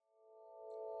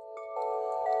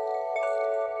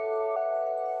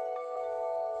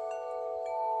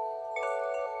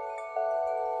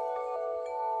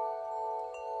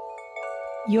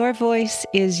Your voice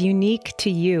is unique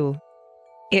to you.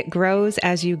 It grows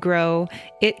as you grow.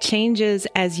 It changes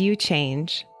as you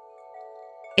change.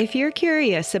 If you're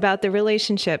curious about the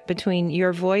relationship between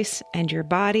your voice and your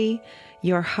body,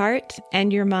 your heart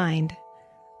and your mind,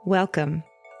 welcome.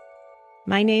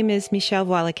 My name is Michelle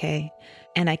Wallacay,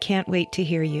 and I can't wait to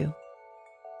hear you.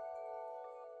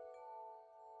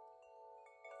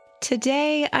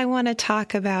 Today, I want to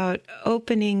talk about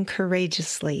opening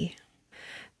courageously.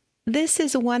 This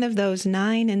is one of those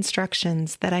 9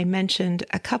 instructions that I mentioned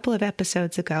a couple of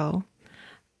episodes ago.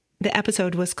 The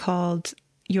episode was called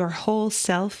Your Whole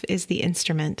Self is the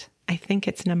Instrument. I think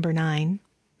it's number 9.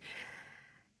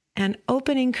 And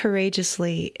opening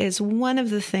courageously is one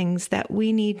of the things that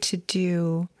we need to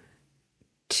do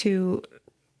to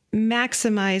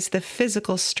maximize the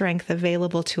physical strength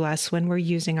available to us when we're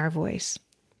using our voice.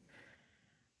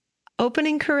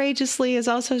 Opening courageously is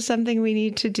also something we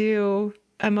need to do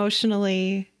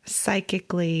emotionally,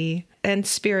 psychically, and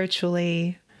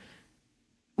spiritually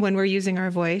when we're using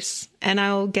our voice. And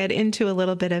I'll get into a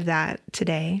little bit of that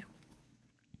today.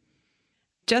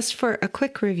 Just for a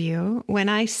quick review, when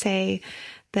I say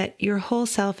that your whole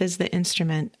self is the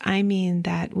instrument, I mean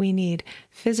that we need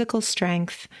physical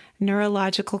strength,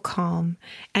 neurological calm,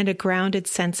 and a grounded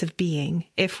sense of being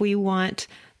if we want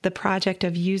the project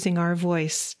of using our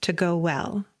voice to go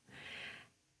well.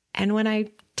 And when I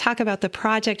talk about the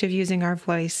project of using our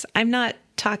voice, I'm not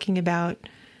talking about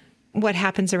what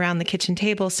happens around the kitchen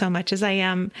table so much as I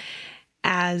am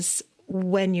as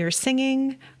when you're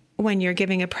singing, when you're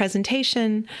giving a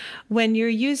presentation, when you're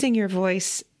using your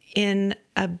voice in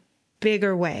a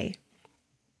bigger way,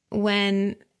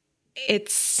 when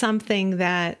it's something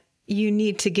that you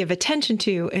need to give attention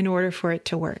to in order for it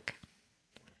to work.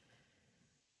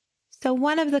 So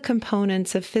one of the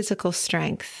components of physical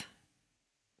strength,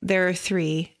 there are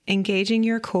 3: engaging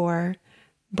your core,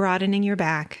 broadening your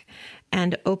back,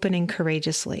 and opening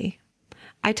courageously.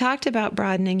 I talked about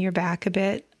broadening your back a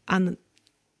bit on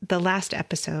the last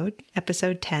episode,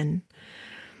 episode 10.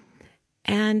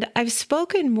 And I've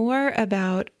spoken more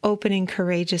about opening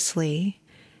courageously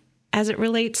as it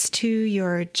relates to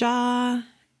your jaw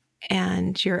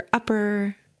and your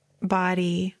upper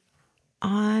body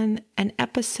on an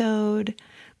episode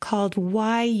called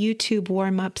Why YouTube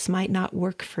Warm-Ups Might Not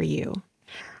Work for You.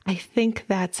 I think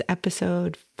that's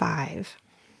episode 5.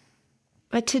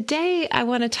 But today I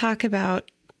want to talk about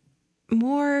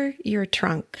more your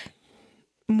trunk,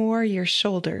 more your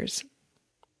shoulders.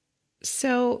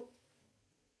 So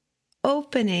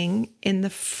opening in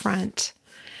the front,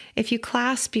 if you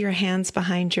clasp your hands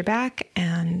behind your back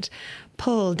and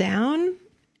pull down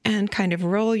and kind of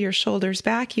roll your shoulders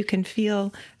back, you can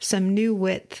feel some new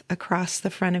width across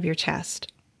the front of your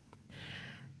chest.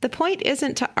 The point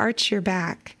isn't to arch your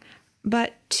back,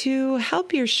 but to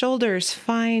help your shoulders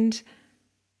find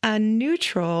a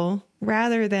neutral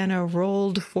rather than a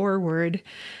rolled forward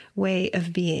way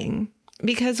of being.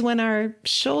 Because when our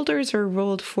shoulders are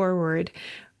rolled forward,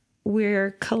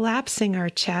 we're collapsing our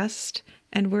chest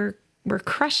and we're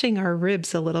crushing our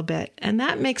ribs a little bit, and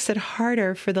that makes it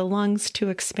harder for the lungs to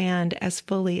expand as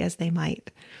fully as they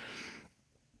might.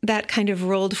 That kind of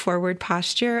rolled forward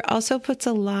posture also puts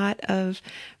a lot of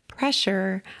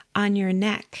pressure on your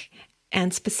neck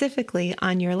and specifically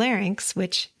on your larynx,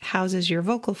 which houses your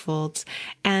vocal folds,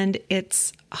 and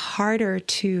it's harder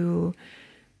to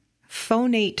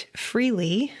phonate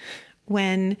freely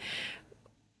when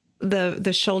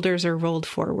the shoulders are rolled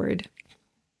forward.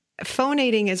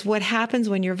 Phonating is what happens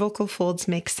when your vocal folds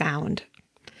make sound.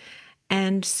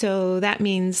 And so that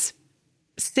means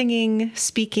singing,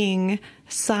 speaking,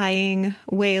 sighing,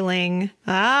 wailing.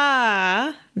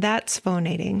 That's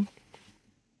phonating.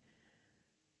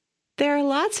 There are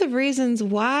lots of reasons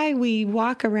why we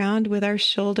walk around with our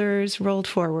shoulders rolled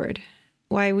forward,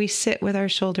 why we sit with our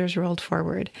shoulders rolled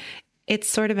forward. It's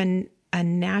sort of a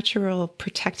natural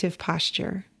protective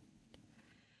posture.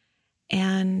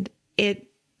 And it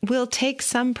will take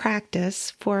some practice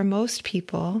for most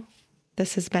people,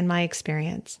 this has been my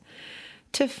experience,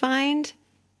 to find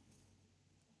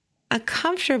a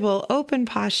comfortable open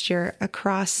posture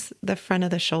across the front of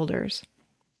the shoulders.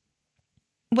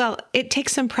 Well, it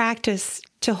takes some practice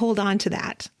to hold on to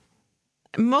that.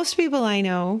 Most people I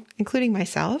know, including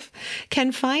myself,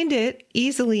 can find it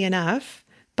easily enough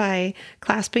by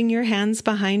clasping your hands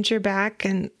behind your back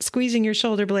and squeezing your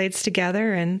shoulder blades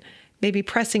together and maybe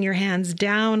pressing your hands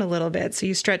down a little bit. So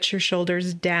you stretch your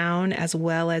shoulders down as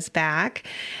well as back,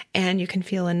 and you can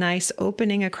feel a nice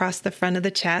opening across the front of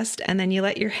the chest. And then you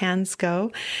let your hands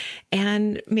go.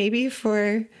 And maybe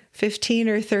for 15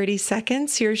 or 30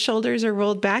 seconds, your shoulders are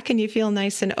rolled back and you feel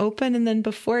nice and open. And then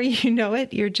before you know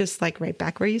it, you're just like right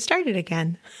back where you started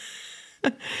again.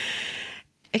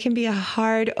 It can be a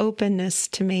hard openness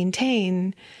to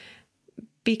maintain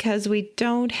because we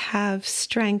don't have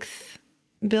strength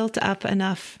built up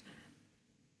enough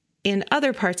in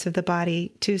other parts of the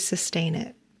body to sustain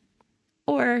it.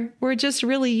 Or we're just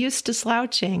really used to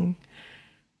slouching.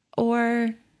 Or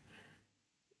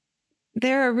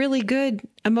there are really good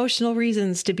emotional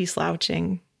reasons to be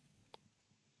slouching.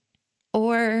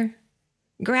 Or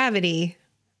gravity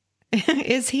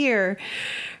is here,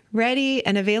 ready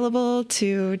and available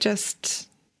to just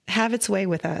have its way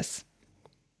with us.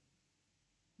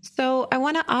 So I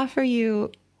want to offer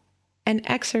you an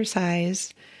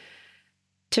exercise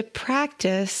to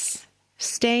practice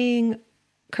staying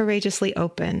courageously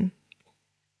open.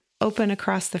 Open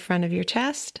across the front of your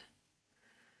chest.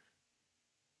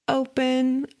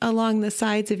 Open along the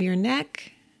sides of your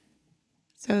neck.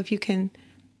 So if you can,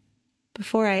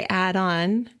 before I add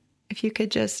on, if you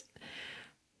could just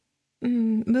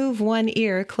move one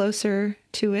ear closer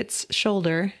to its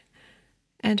shoulder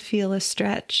and feel a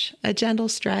stretch, a gentle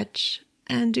stretch,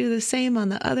 and do the same on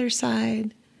the other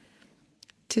side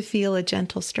to feel a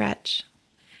gentle stretch.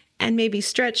 And maybe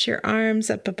stretch your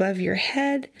arms up above your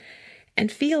head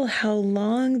and feel how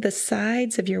long the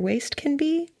sides of your waist can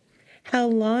be, how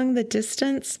long the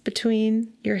distance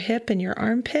between your hip and your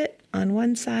armpit on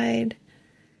one side,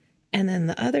 and then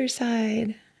the other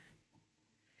side.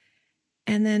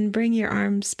 And then bring your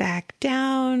arms back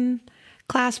down,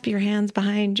 clasp your hands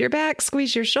behind your back,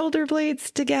 squeeze your shoulder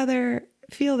blades together,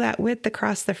 feel that width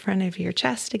across the front of your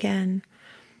chest again.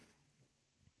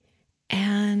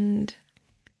 And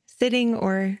sitting,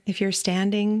 or if you're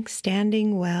standing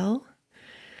well,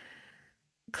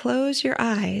 close your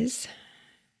eyes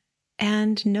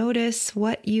and notice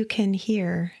what you can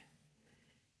hear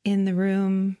in the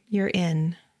room you're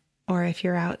in, or if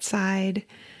you're outside,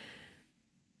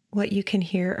 what you can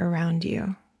hear around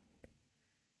you.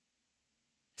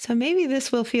 So maybe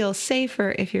this will feel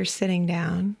safer if you're sitting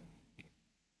down.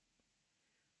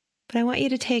 But I want you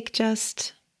to take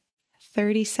just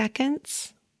 30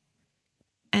 seconds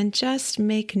and just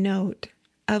make note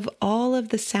of all of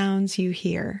the sounds you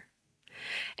hear.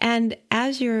 And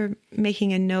as you're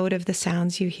making a note of the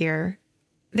sounds you hear,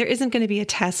 there isn't going to be a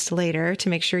test later to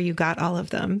make sure you got all of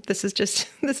them. This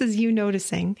is you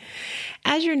noticing.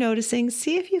 As you're noticing,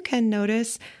 see if you can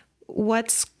notice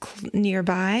what's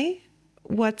nearby,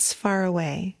 what's far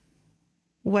away,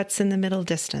 what's in the middle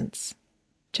distance.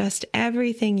 Just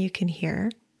everything you can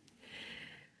hear.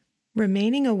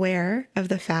 Remaining aware of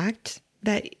the fact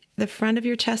that the front of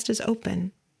your chest is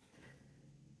open.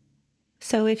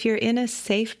 So if you're in a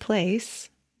safe place,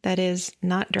 that is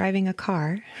not driving a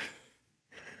car,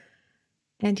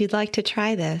 and you'd like to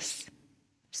try this,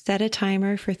 set a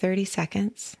timer for 30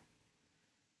 seconds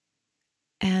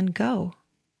and go.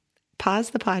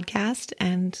 Pause the podcast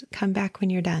and come back when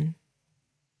you're done.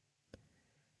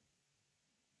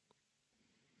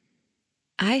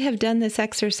 I have done this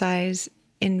exercise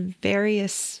in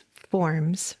various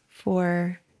forms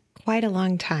for quite a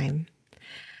long time.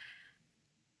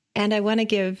 And I want to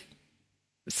give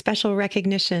special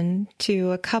recognition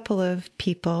to a couple of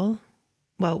people,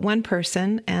 well, one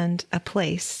person and a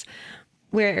place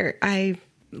where I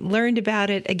learned about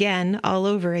it again, all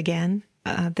over again,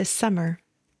 this summer.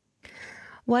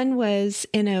 One was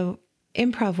in an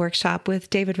improv workshop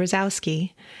with David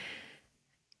Rosowski,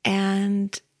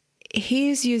 and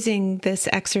he's using this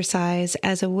exercise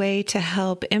as a way to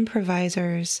help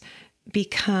improvisers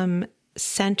become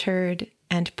centered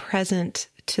and present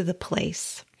to the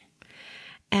place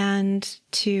and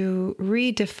to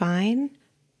redefine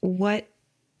what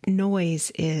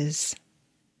noise is.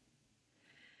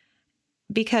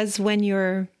 Because when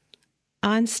you're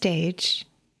on stage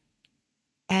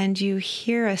and you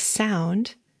hear a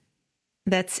sound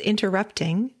that's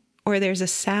interrupting, or there's a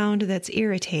sound that's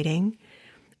irritating,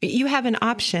 you have an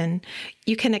option.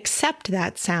 You can accept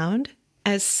that sound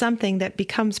as something that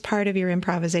becomes part of your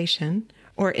improvisation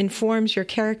or informs your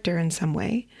character in some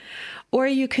way, or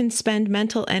you can spend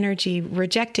mental energy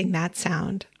rejecting that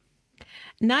sound.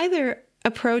 Neither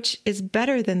approach is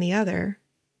better than the other,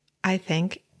 I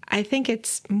think. I think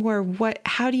it's more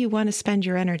how do you want to spend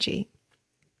your energy?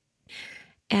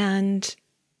 And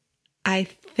I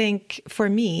think for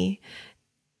me,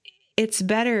 it's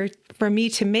better for me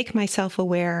to make myself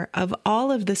aware of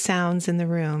all of the sounds in the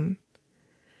room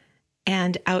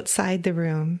and outside the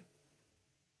room,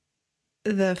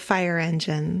 the fire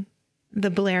engine, the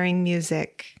blaring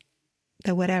music,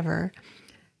 the whatever,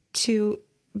 to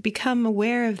become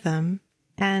aware of them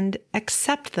and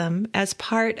accept them as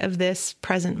part of this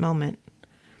present moment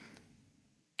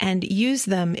and use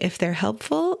them if they're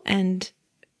helpful and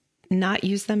not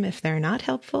use them if they're not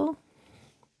helpful.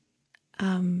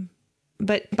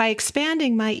 But by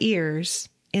expanding my ears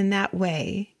in that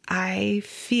way, I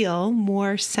feel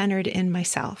more centered in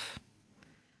myself.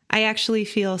 I actually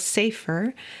feel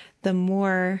safer the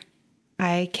more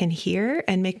I can hear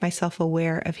and make myself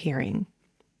aware of hearing.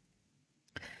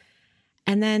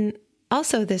 And then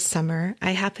also this summer,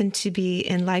 I happened to be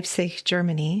in Leipzig,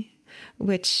 Germany,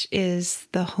 which is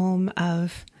the home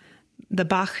of the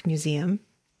Bach Museum.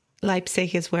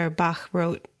 Leipzig is where Bach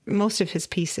wrote most of his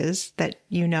pieces that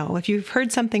you know. If you've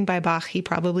heard something by Bach, he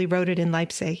probably wrote it in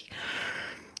Leipzig.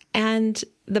 And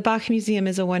the Bach Museum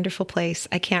is a wonderful place.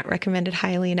 I can't recommend it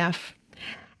highly enough.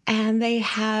 And they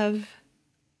have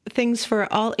things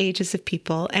for all ages of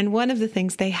people. And one of the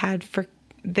things they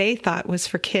thought was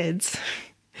for kids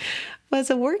was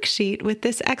a worksheet with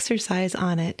this exercise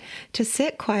on it to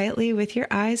sit quietly with your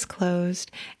eyes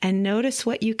closed and notice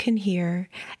what you can hear,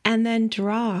 and then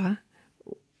draw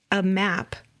a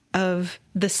map of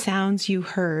the sounds you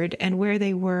heard and where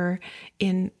they were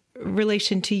in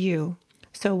relation to you.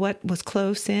 So what was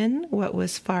close in, what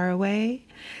was far away,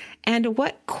 and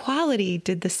what quality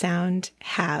did the sound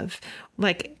have?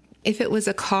 Like if it was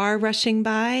a car rushing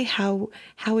by, how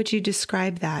would you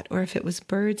describe that? Or if it was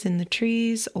birds in the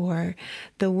trees or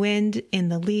the wind in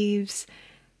the leaves,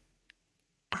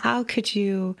 how could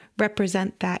you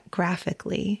represent that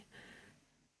graphically?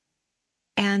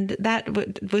 And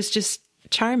that was just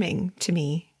charming to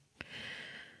me.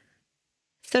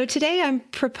 So today I'm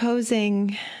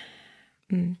proposing,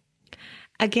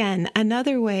 again,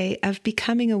 another way of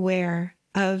becoming aware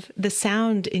of the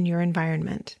sound in your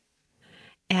environment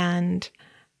and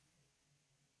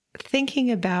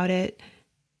thinking about it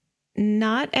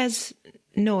not as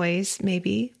noise,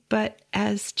 maybe, but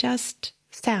as just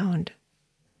sound.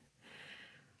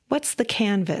 What's the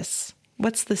canvas?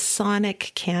 What's the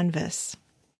sonic canvas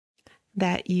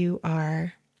that you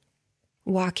are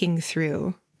walking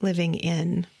through, living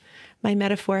in? My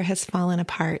metaphor has fallen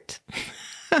apart.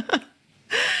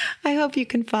 I hope you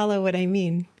can follow what I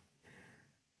mean.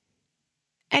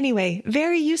 Anyway,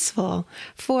 very useful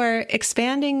for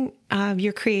expanding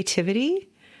your creativity,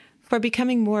 for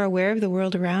becoming more aware of the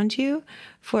world around you,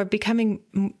 for becoming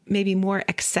maybe more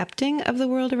accepting of the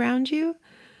world around you.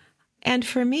 And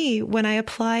for me, when I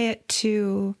apply it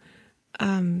to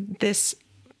this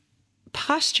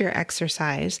posture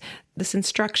exercise, this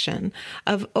instruction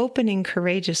of opening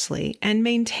courageously and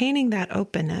maintaining that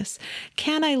openness,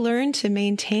 can I learn to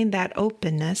maintain that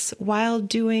openness while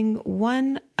doing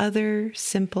one other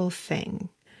simple thing,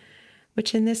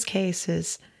 which in this case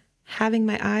is having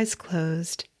my eyes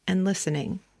closed and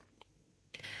listening?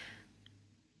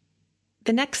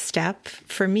 The next step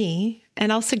for me,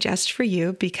 and I'll suggest for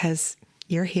you because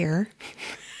you're here,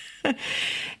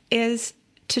 is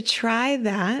to try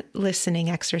that listening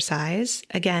exercise.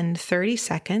 Again, 30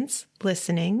 seconds,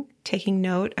 listening, taking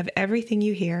note of everything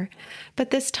you hear,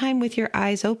 but this time with your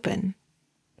eyes open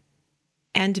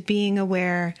and being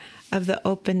aware of the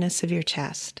openness of your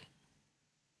chest.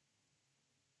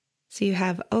 So you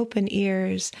have open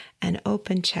ears and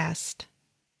open chest.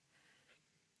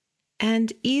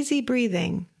 And easy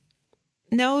breathing.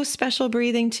 No special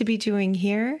breathing to be doing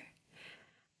here.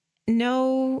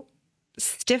 No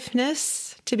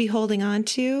stiffness to be holding on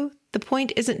to. The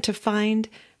point isn't to find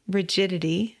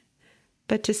rigidity,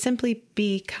 but to simply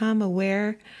become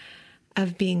aware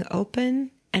of being open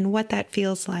and what that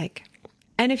feels like.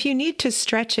 And if you need to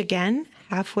stretch again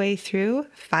halfway through,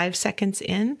 5 seconds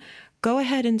in, go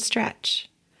ahead and stretch.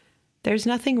 There's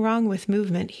nothing wrong with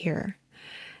movement here.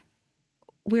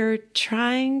 We're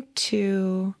trying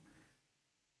to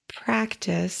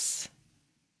practice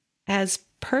as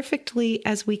perfectly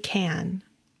as we can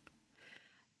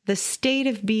the state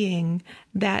of being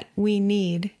that we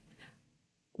need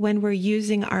when we're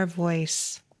using our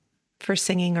voice for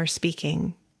singing or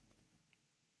speaking.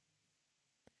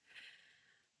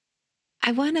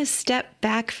 I want to step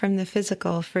back from the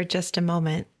physical for just a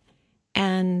moment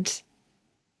and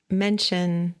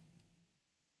mention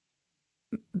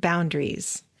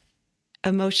boundaries,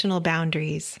 emotional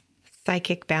boundaries,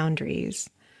 psychic boundaries.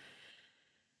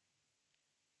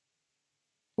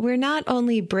 We're not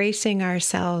only bracing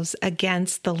ourselves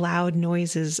against the loud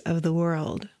noises of the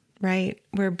world, right?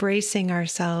 We're bracing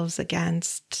ourselves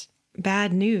against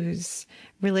bad news,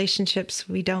 relationships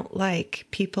we don't like,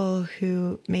 people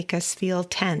who make us feel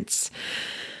tense,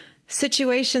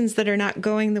 situations that are not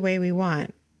going the way we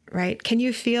want, right? Can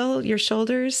you feel your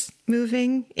shoulders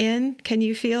moving in? Can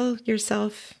you feel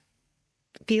yourself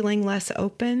feeling less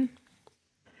open?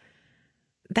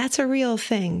 That's a real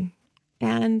thing.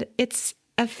 And it's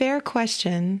a fair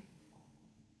question,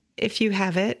 if you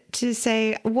have it, to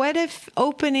say, what if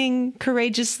opening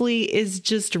courageously is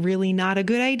just really not a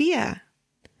good idea?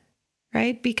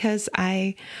 Right? Because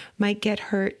I might get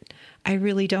hurt. I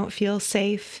really don't feel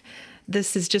safe.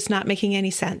 This is just not making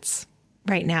any sense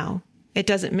right now. It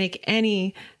doesn't make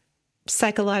any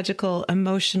psychological,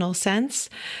 emotional sense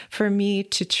for me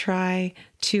to try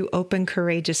to open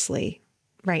courageously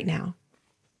right now.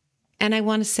 And I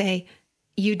want to say,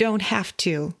 you don't have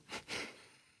to.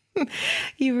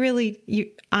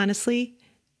 Honestly,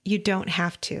 you don't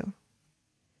have to.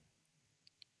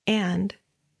 And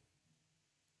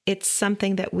it's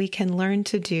something that we can learn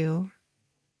to do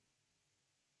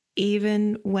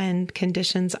even when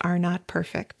conditions are not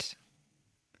perfect.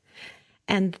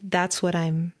 And that's what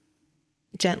I'm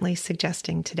gently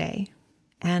suggesting today.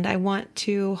 And I want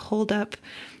to hold up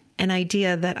an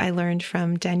idea that I learned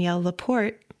from Danielle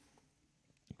Laporte,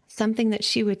 something that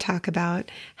she would talk about,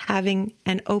 having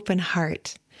an open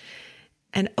heart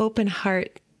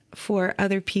for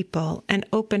other people, an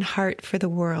open heart for the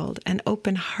world, an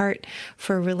open heart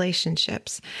for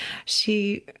relationships.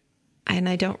 And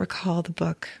I don't recall the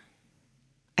book.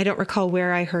 I don't recall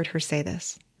where I heard her say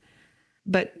this.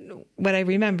 But what I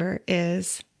remember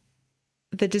is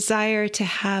the desire to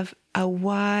have a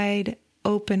wide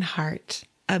open heart,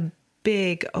 a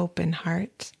big open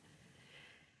heart,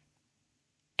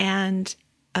 and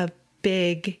a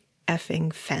big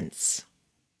effing fence.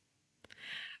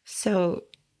 So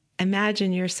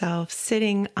imagine yourself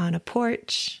sitting on a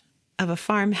porch of a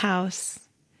farmhouse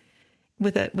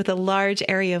with a large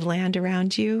area of land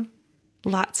around you,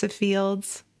 lots of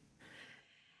fields,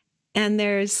 and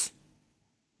there's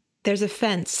a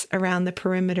fence around the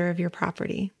perimeter of your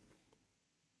property.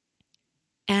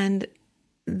 And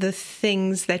the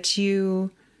things that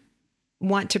you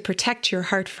want to protect your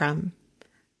heart from,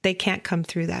 they can't come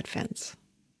through that fence.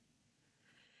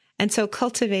 And so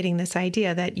cultivating this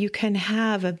idea that you can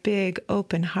have a big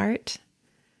open heart,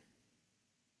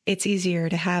 it's easier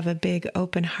to have a big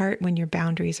open heart when your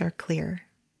boundaries are clear.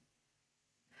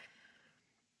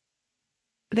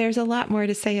 There's a lot more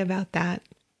to say about that.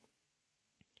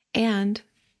 And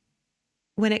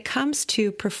when it comes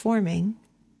to performing,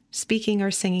 speaking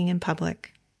or singing in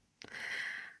public,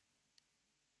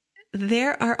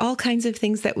 there are all kinds of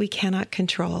things that we cannot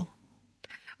control,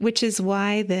 which is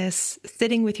why this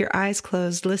sitting with your eyes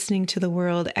closed, listening to the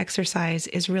world exercise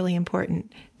is really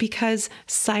important, because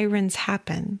sirens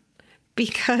happen,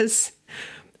 because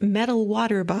metal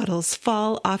water bottles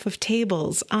fall off of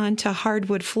tables onto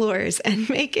hardwood floors and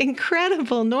make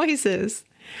incredible noises,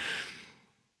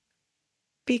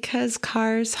 because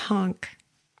cars honk.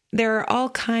 There are all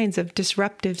kinds of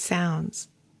disruptive sounds.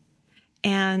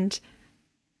 And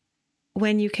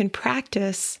when you can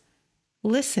practice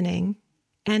listening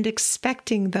and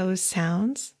expecting those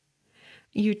sounds,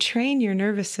 you train your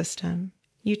nervous system,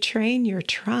 you train your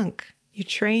trunk, you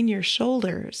train your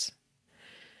shoulders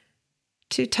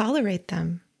to tolerate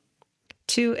them,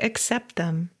 to accept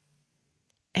them,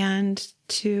 and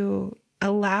to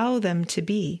allow them to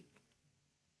be,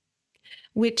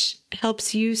 which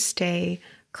helps you stay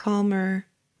calmer,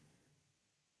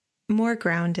 more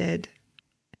grounded,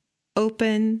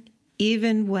 open,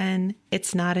 even when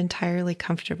it's not entirely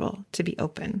comfortable to be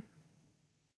open.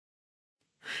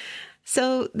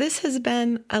 So this has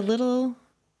been a little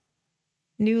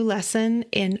new lesson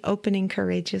in opening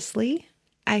courageously.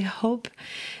 I hope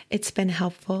it's been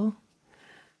helpful.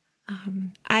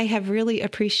 I have really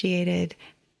appreciated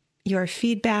your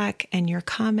feedback and your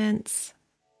comments.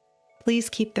 Please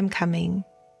keep them coming.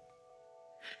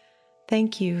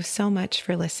 Thank you so much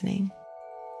for listening.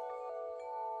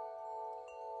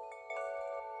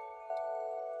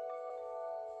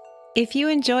 If you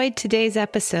enjoyed today's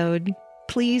episode,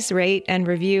 please rate and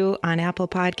review on Apple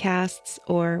Podcasts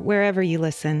or wherever you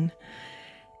listen.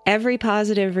 Every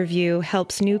positive review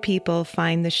helps new people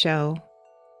find the show.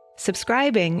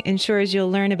 Subscribing ensures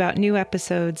you'll learn about new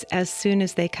episodes as soon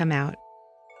as they come out.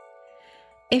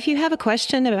 If you have a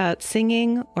question about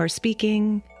singing or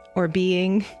speaking or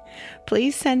being,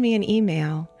 please send me an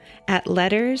email at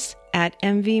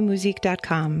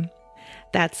letters@mvmusique.com.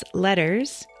 That's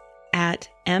letters at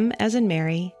M as in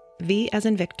Mary, V as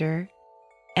in Victor,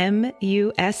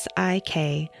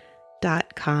 MUSIK.com.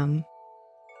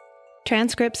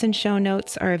 Transcripts and show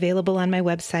notes are available on my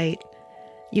website.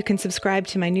 You can subscribe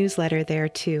to my newsletter there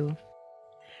too.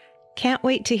 Can't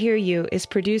Wait to Hear You is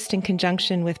produced in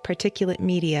conjunction with Particulate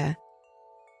Media.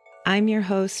 I'm your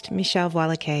host, Michelle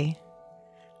Voilacquet.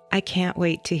 I can't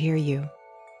wait to hear you.